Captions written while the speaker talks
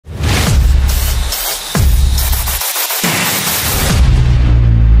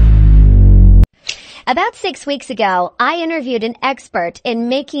About 6 weeks ago, I interviewed an expert in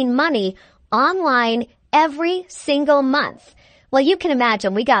making money online every single month. Well, you can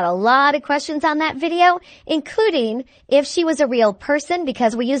imagine we got a lot of questions on that video, including if she was a real person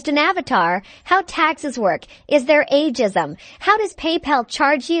because we used an avatar, how taxes work, is there ageism, how does PayPal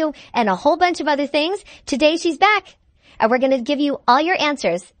charge you, and a whole bunch of other things. Today she's back, and we're going to give you all your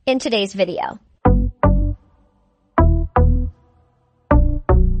answers in today's video.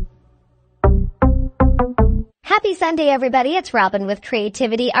 Happy Sunday, everybody. It's Robin with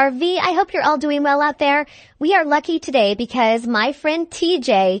Creativity RV. I hope you're all doing well out there. We are lucky today because my friend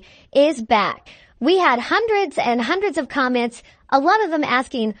TJ is back. We had hundreds and hundreds of comments, a lot of them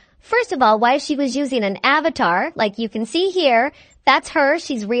asking, first of all, why she was using an avatar. Like you can see here, that's her.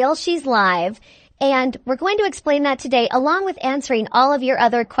 She's real. She's live. And we're going to explain that today, along with answering all of your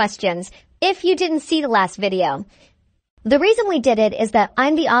other questions if you didn't see the last video. The reason we did it is that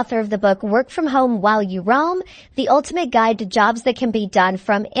I'm the author of the book, Work From Home While You Roam, the ultimate guide to jobs that can be done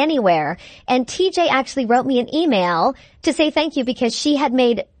from anywhere. And TJ actually wrote me an email to say thank you because she had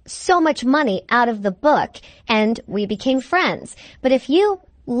made so much money out of the book and we became friends. But if you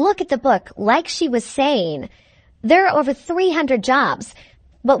look at the book, like she was saying, there are over 300 jobs.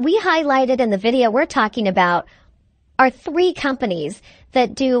 What we highlighted in the video we're talking about are 3 companies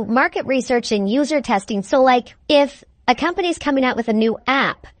that do market research and user testing. So like if a company's coming out with a new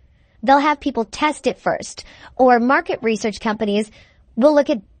app, they'll have people test it first. Or market research companies will look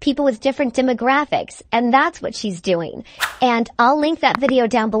at people with different demographics. And that's what she's doing. And I'll link that video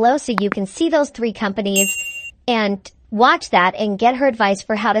down below so you can see those 3 companies and watch that and get her advice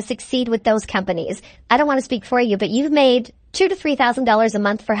for how to succeed with those companies. I don't want to speak for you, but you've made $2,000 to $3,000 a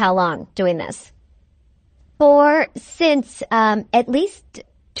month for how long doing this? Since at least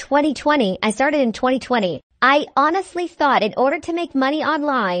 2020. I started in 2020. I honestly thought in order to make money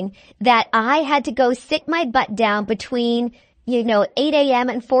online that I had to go sit my butt down between, 8 a.m.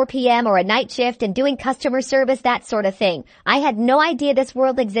 and 4 p.m. or a night shift and doing customer service, that sort of thing. I had no idea this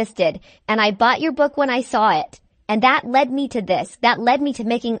world existed. And I bought your book when I saw it. And that led me to this. That led me to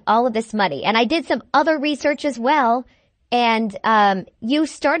making all of this money. And I did some other research as well. And you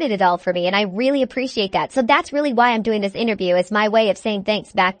started it all for me. And I really appreciate that. So that's really why I'm doing this interview. It's my way of saying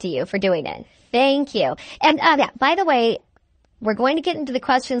thanks back to you for doing it. Thank you. And by the way, we're going to get into the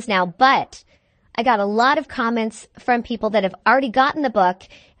questions now, but I got a lot of comments from people that have already gotten the book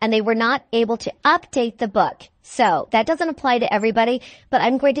and they were not able to update the book. So that doesn't apply to everybody, but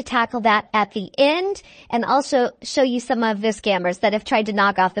I'm going to tackle that at the end and also show you some of the scammers that have tried to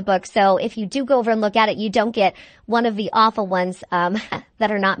knock off the book. So if you do go over and look at it, you don't get one of the awful ones that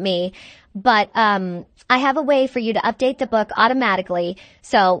are not me. But I have a way for you to update the book automatically.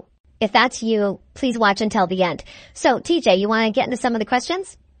 So if that's you, please watch until the end. So, TJ, you want to get into some of the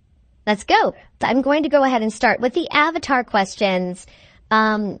questions? Let's go. I'm going to go ahead and start with the avatar questions.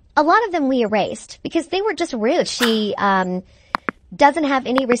 A lot of them we erased because they were just rude. She doesn't have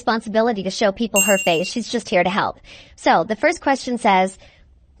any responsibility to show people her face. She's just here to help. So, the first question says,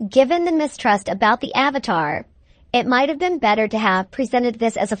 given the mistrust about the avatar, it might have been better to have presented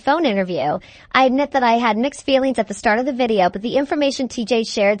this as a phone interview. I admit that I had mixed feelings at the start of the video, but the information TJ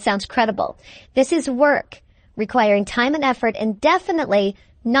shared sounds credible. This is work, requiring time and effort, and definitely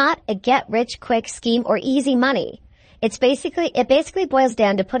not a get-rich-quick scheme or easy money. It basically boils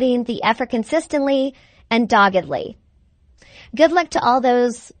down to putting the effort consistently and doggedly. Good luck to all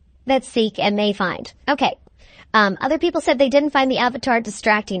those that seek and may find. Okay. Other people said they didn't find the avatar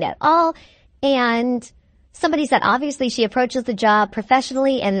distracting at all, and somebody said, obviously, she approaches the job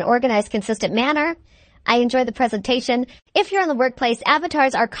professionally in an organized, consistent manner. I enjoyed the presentation. If you're in the workplace,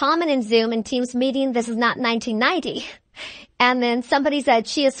 avatars are common in Zoom and Teams meeting. This is not 1990. And then somebody said,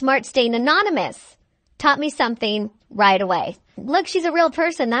 she is smart staying anonymous. Taught me something right away. Look, she's a real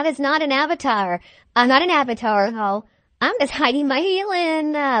person. That is not an avatar. Not an avatar. Oh, I'm just hiding my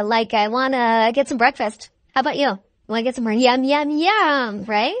feeling like I want to get some breakfast. How about you? You want to get some more yum, yum, yum,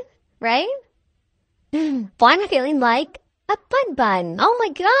 right? Right? Well, I'm feeling like a bun. Oh my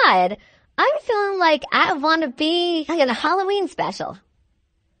God. I'm feeling like I want to be in a Halloween special.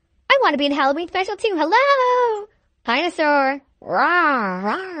 I want to be in a Halloween special too. Hello. Dinosaur. Rawr,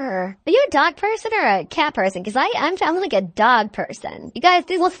 rawr. Are you a dog person or a cat person? Cause I'm feeling like a dog person. You guys,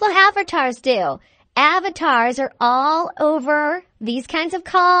 what's the avatars do? Avatars are all over these kinds of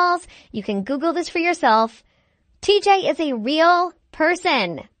calls. You can Google this for yourself. TJ is a real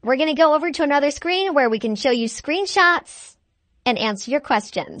person. We're going to go over to another screen where we can show you screenshots and answer your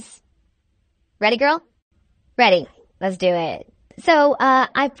questions. Ready, girl? Ready. Let's do it. So,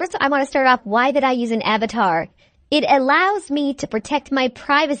 I want to start off. Why did I use an avatar? It allows me to protect my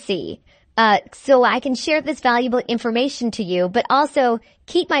privacy so I can share this valuable information to you, but also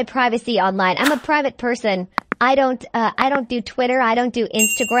keep my privacy online. I'm a private person. I don't do Twitter. I don't do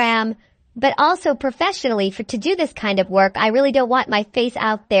Instagram, but also professionally to do this kind of work, I really don't want my face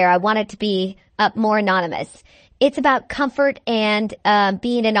out there. I want it to be more anonymous. It's about comfort and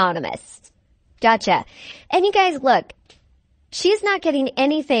being anonymous. Gotcha. And you guys, look, she's not getting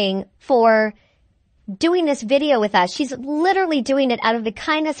anything for doing this video with us. She's literally doing it out of the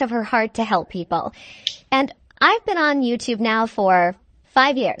kindness of her heart to help people. And I've been on YouTube now for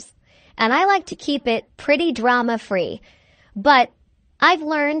 5 years, and I like to keep it pretty drama free. But I've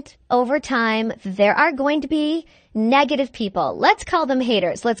learned over time there are going to be negative people. Let's call them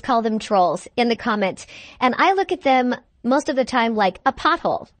haters. Let's call them trolls in the comments. And I look at them most of the time like a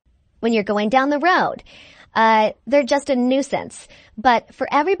pothole when you're going down the road. They're just a nuisance. But for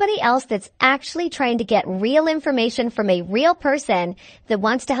everybody else that's actually trying to get real information from a real person that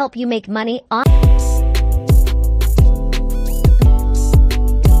wants to help you make money on